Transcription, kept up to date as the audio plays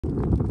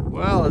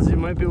Well, as you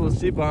might be able to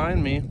see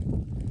behind me,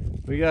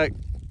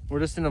 we're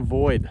just in a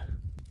void.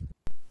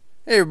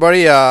 Hey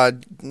everybody,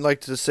 I'd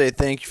like to say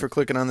thank you for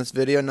clicking on this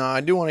video. Now,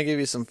 I do want to give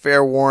you some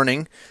fair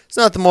warning. It's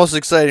not the most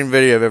exciting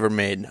video I've ever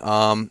made.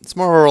 It's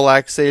more of a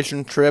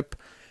relaxation trip,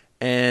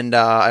 and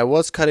I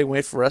was cutting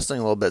weight for wrestling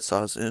a little bit, so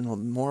I was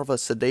in more of a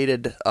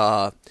sedated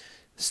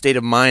state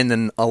of mind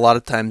than a lot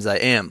of times I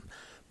am.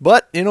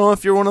 But,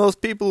 if you're one of those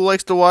people who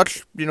likes to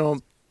watch,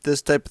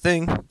 this type of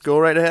thing, go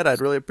right ahead. I'd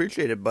really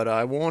appreciate it, but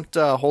I won't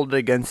hold it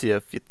against you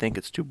if you think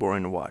it's too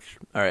boring to watch.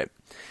 All right.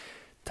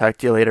 Talk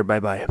to you later.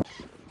 Bye-bye.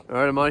 All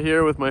right, I'm out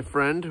here with my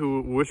friend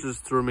who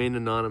wishes to remain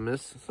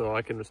anonymous, so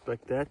I can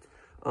respect that.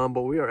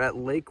 But we are at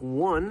Lake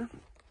 1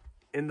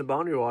 in the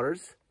Boundary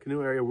Waters,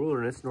 Canoe Area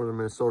Wilderness, northern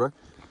Minnesota.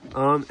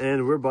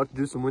 And we're about to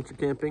do some winter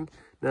camping.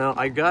 Now,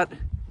 I got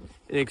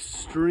an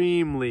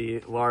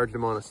extremely large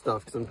amount of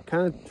stuff because I'm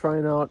kind of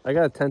trying out. I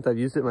got a tent. I've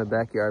used it in my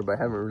backyard, but I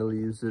haven't really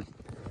used it.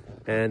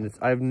 And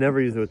I've never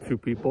used it with two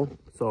people,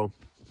 so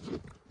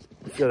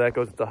see how that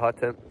goes with the hot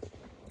tent.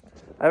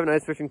 I have an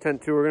ice fishing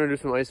tent too. We're gonna do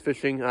some ice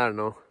fishing. I don't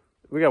know.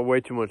 We got way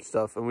too much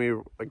stuff, and we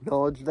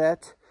acknowledge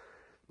that.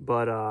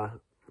 But I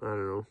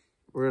don't know.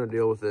 We're gonna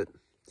deal with it.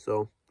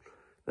 So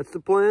that's the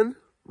plan.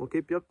 We'll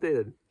keep you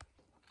updated.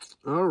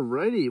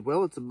 Alrighty.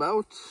 Well, it's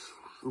about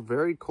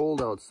very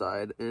cold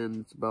outside, and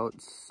it's about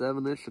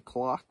 7-ish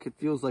o'clock. It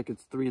feels like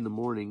it's 3 in the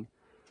morning,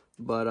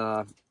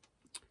 but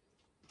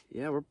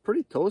yeah, we're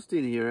pretty toasty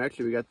in here.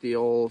 Actually, we got the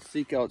old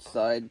Seek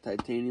Outside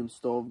titanium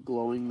stove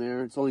glowing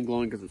there. It's only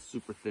glowing because it's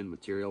super thin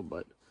material,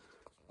 but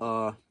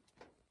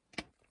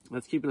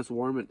that's keeping us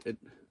warm. It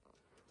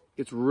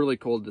gets really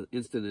cold the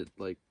instant it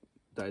like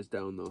dies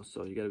down though,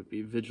 so you got to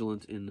be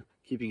vigilant in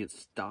keeping it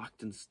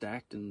stocked and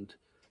stacked and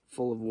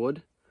full of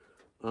wood.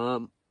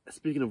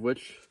 Speaking of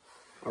which,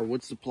 our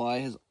wood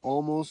supply has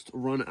almost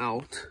run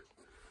out,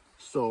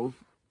 so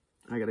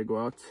I got to go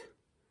out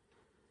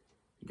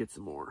and get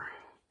some more.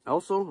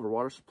 Also, our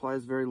water supply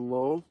is very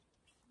low,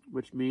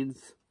 which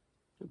means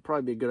it'd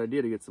probably be a good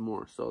idea to get some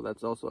more. So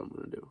that's also what I'm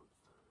going to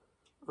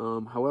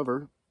do.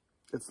 However,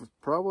 it's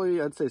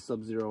probably, I'd say,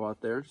 sub-zero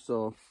out there.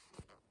 So,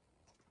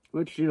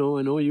 which, I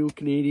know you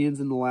Canadians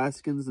and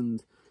Alaskans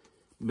and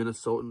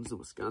Minnesotans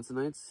and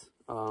Wisconsinites,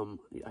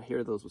 I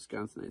hear those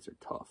Wisconsinites are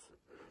tough.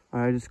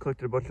 I just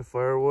collected a bunch of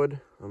firewood.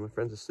 My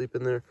friend's asleep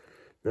in there.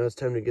 Now it's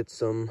time to get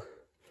some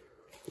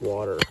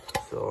water.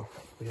 So,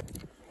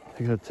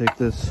 I got to take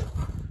this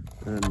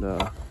and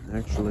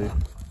actually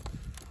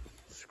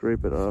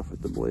scrape it off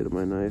with the blade of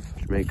my knife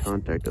to make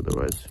contact,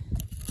 otherwise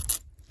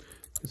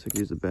guess I could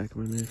use the back of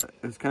my knife.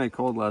 It was kind of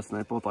cold last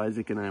night. Both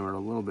Isaac and I were a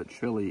little bit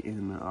chilly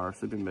in our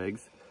sleeping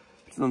bags,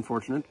 which is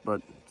unfortunate,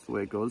 but it's the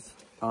way it goes.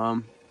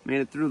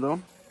 Made it through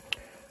though.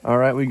 All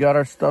right, we got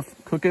our stuff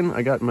cooking.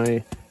 I got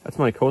that's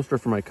my coaster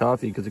for my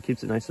coffee because it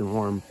keeps it nice and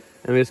warm,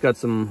 and we just got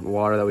some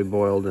water that we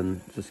boiled and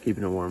just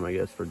keeping it warm, I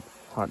guess, for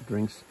hot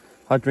drinks.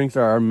 Hot drinks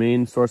are our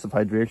main source of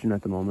hydration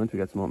at the moment. We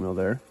got some oatmeal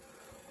there.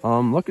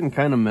 Looking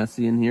kind of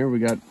messy in here. We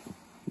got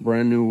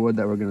brand new wood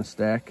that we're going to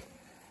stack.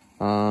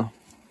 But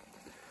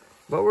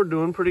we're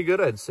doing pretty good,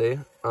 I'd say.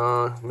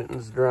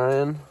 Mittens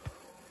drying.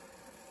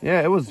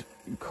 Yeah, it was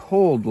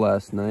cold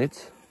last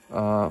night.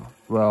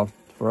 Well,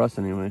 for us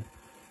anyway.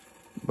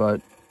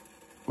 But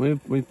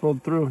we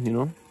pulled through,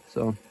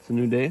 So it's a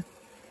new day.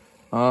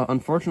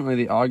 Unfortunately,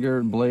 the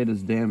auger blade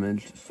is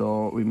damaged,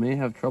 so we may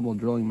have trouble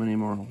drilling many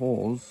more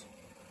holes.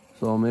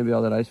 So maybe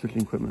all that ice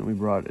fishing equipment we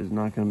brought is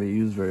not going to be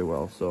used very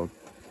well. So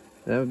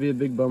that would be a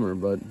big bummer,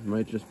 but it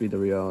might just be the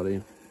reality.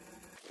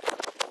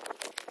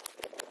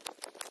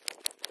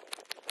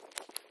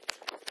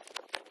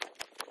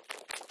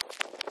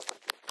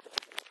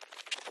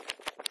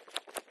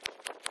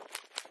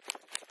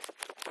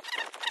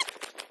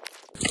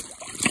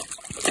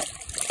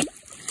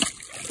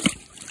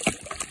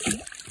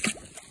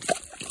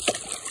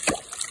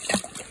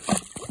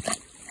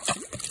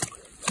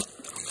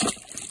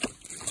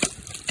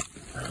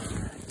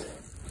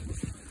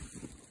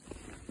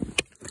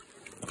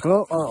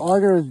 Well, our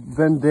auger has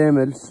been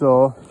damaged,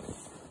 so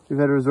we've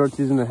had to resort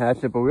to using the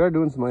hatchet, but we are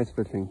doing some ice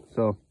fishing,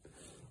 so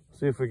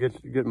see if we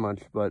get much.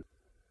 But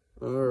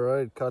all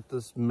right, caught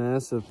this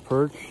massive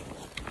perch.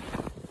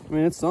 I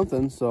mean, it's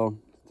something, so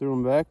threw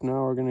him back.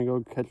 Now we're gonna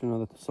go catch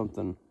another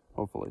something,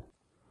 hopefully.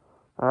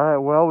 All right,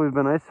 well, we've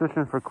been ice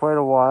fishing for quite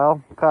a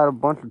while. Caught a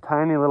bunch of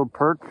tiny little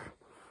perch,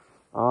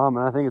 and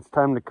I think it's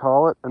time to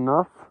call it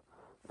enough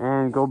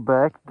and go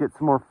back, get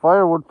some more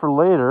firewood for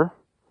later,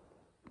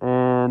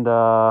 and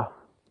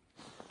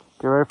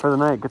get ready for the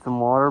night. Get some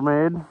water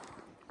made,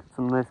 get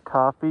some nice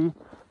coffee,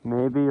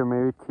 maybe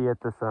tea at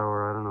this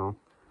hour, I don't know.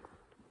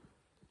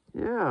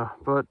 Yeah,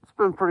 but it's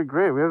been pretty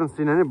great. We haven't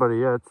seen anybody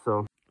yet, so.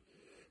 All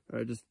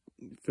right, just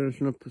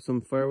finishing up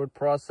some firewood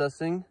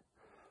processing.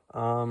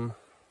 Got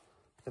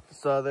the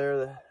saw there,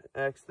 the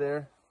axe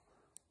there.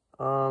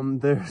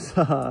 There's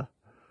our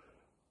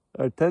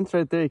tent's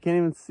right there. You can't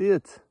even see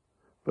it,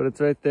 but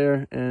it's right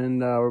there,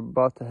 and we're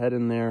about to head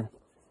in there.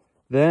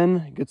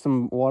 Then get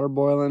some water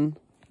boiling,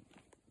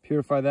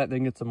 purify that,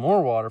 then get some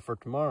more water for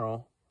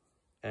tomorrow,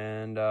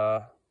 and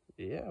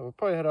yeah, we'll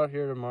probably head out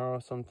here tomorrow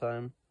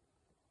sometime.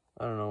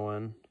 I don't know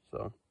when,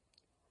 so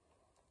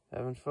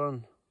having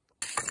fun.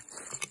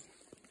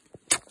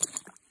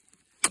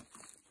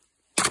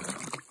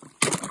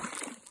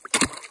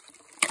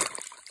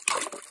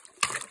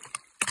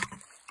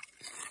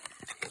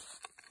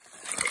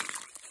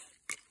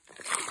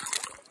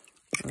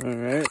 All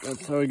right,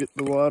 that's how I get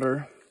the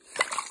water.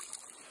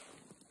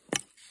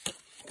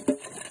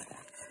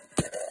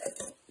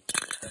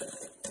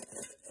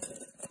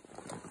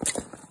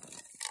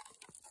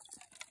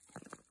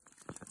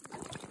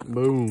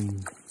 Boom.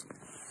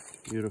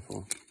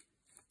 Beautiful.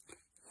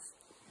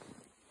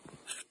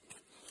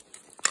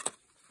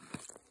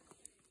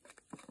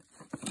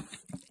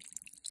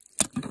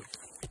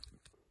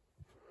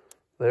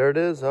 There it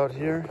is out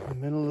here in the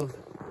middle of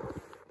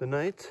the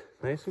night.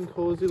 Nice and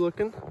cozy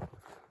looking.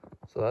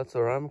 So that's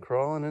where I'm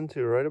crawling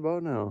into right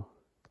about now.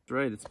 That's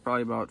right, it's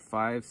probably about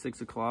 5,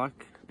 6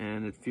 o'clock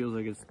and it feels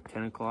like it's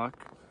 10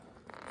 o'clock.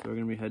 So we're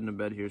gonna be heading to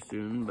bed here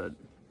soon, but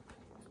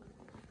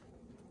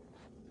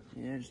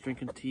yeah, just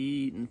drinking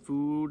tea, eating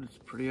food. It's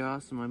pretty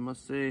awesome, I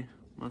must say.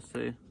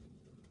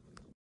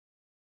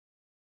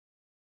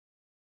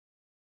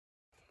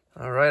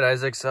 All right,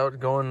 Isaac's out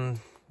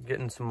going,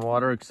 getting some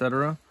water,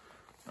 etc.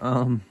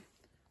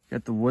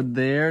 Got the wood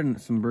there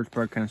and some birch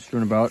bark kind of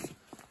strewn about.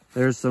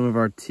 There's some of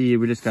our tea.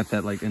 We just got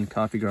that like in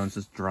coffee grounds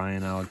just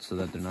drying out so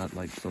that they're not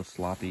like so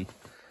sloppy.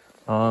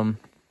 Yeah,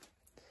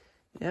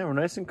 we're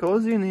nice and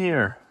cozy in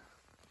here.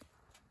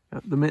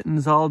 Got the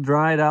mittens all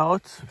dried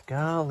out.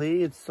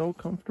 Golly, it's so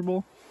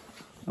comfortable.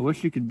 I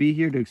wish you could be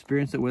here to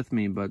experience it with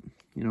me, but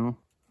you know,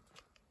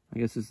 I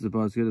guess this is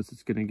about as good as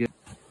it's gonna get.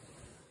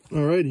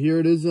 All right, here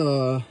it is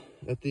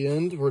at the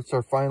end where it's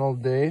our final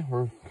day.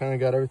 We're kind of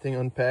got everything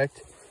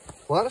unpacked.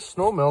 A lot of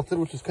snow melted,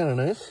 which is kind of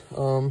nice.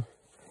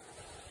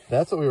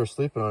 That's what we were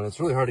sleeping on.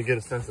 It's really hard to get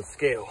a sense of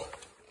scale,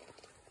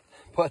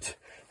 but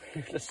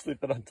we were just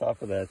sleeping on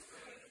top of that.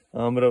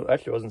 But it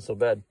actually wasn't so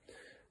bad.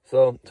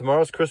 So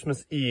tomorrow's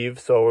Christmas Eve,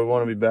 so we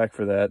want to be back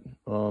for that.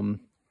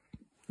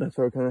 That's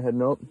where we're kind of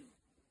heading out.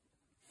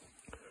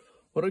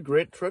 What a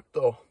great trip,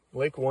 though.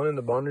 Lake 1 in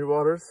the Boundary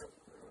Waters.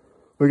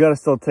 We got to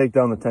still take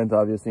down the tent,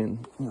 obviously,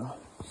 and you know,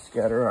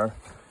 scatter our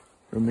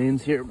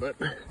remains here, but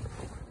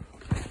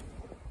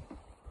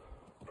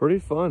pretty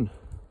fun.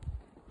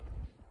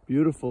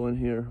 Beautiful in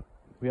here.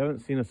 We haven't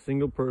seen a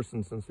single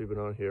person since we've been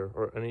out here,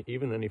 or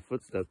even any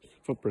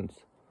footprints.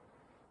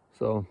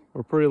 So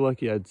we're pretty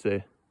lucky, I'd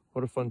say.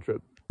 What a fun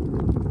trip.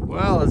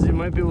 Well, as you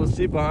might be able to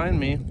see behind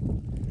me,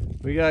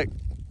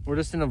 we're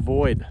just in a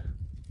void.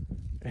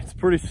 It's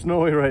pretty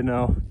snowy right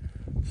now.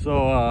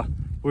 So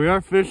we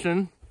are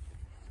fishing.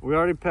 We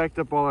already packed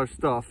up all our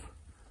stuff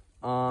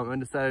and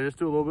decided to just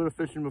do a little bit of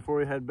fishing before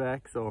we head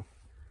back. So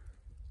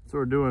that's what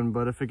we're doing.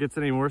 But if it gets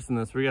any worse than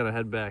this, we gotta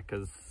head back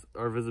because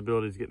our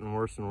visibility is getting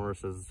worse and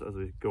worse as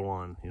we go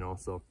on, you know.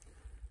 So,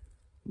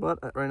 but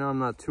right now I'm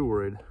not too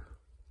worried.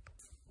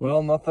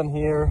 Well, nothing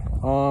here.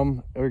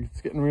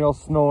 It's getting real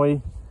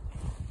snowy,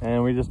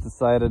 and we just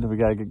decided we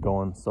gotta get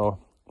going. So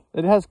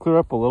it has cleared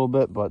up a little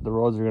bit, but the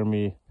roads are gonna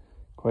be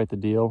quite the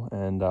deal,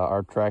 and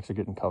our tracks are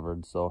getting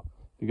covered. So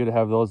it'd be good to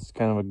have those as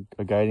kind of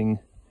a guiding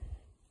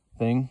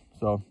thing.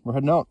 So we're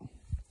heading out.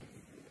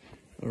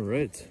 All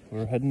right,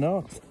 we're heading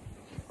out.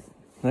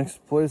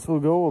 Next place we'll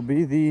go will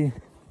be the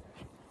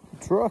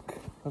truck.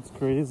 That's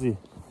crazy.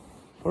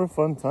 What a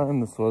fun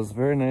time this was.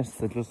 Very nice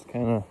to just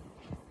kind of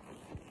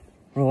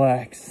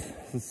relax,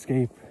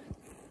 escape,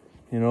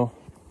 you know.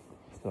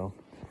 So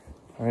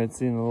all right,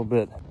 see you in a little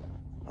bit.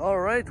 All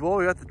right, well,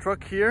 we got the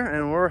truck here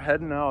and we're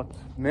heading out.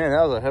 Man,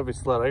 that was a heavy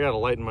sled. I gotta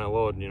lighten my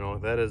load, you know.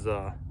 That is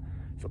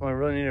something I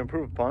really need to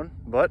improve upon,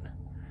 but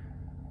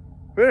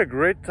we had a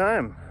great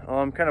time.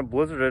 Kind of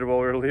blizzarded while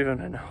we were leaving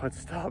and now it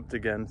stopped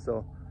again,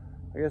 so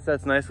I guess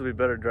that's nice. It'll be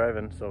better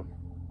driving. So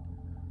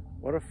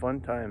what a fun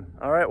time.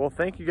 All right, well,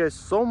 thank you guys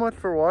so much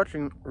for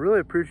watching. Really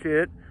appreciate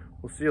it.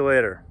 We'll see you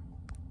later.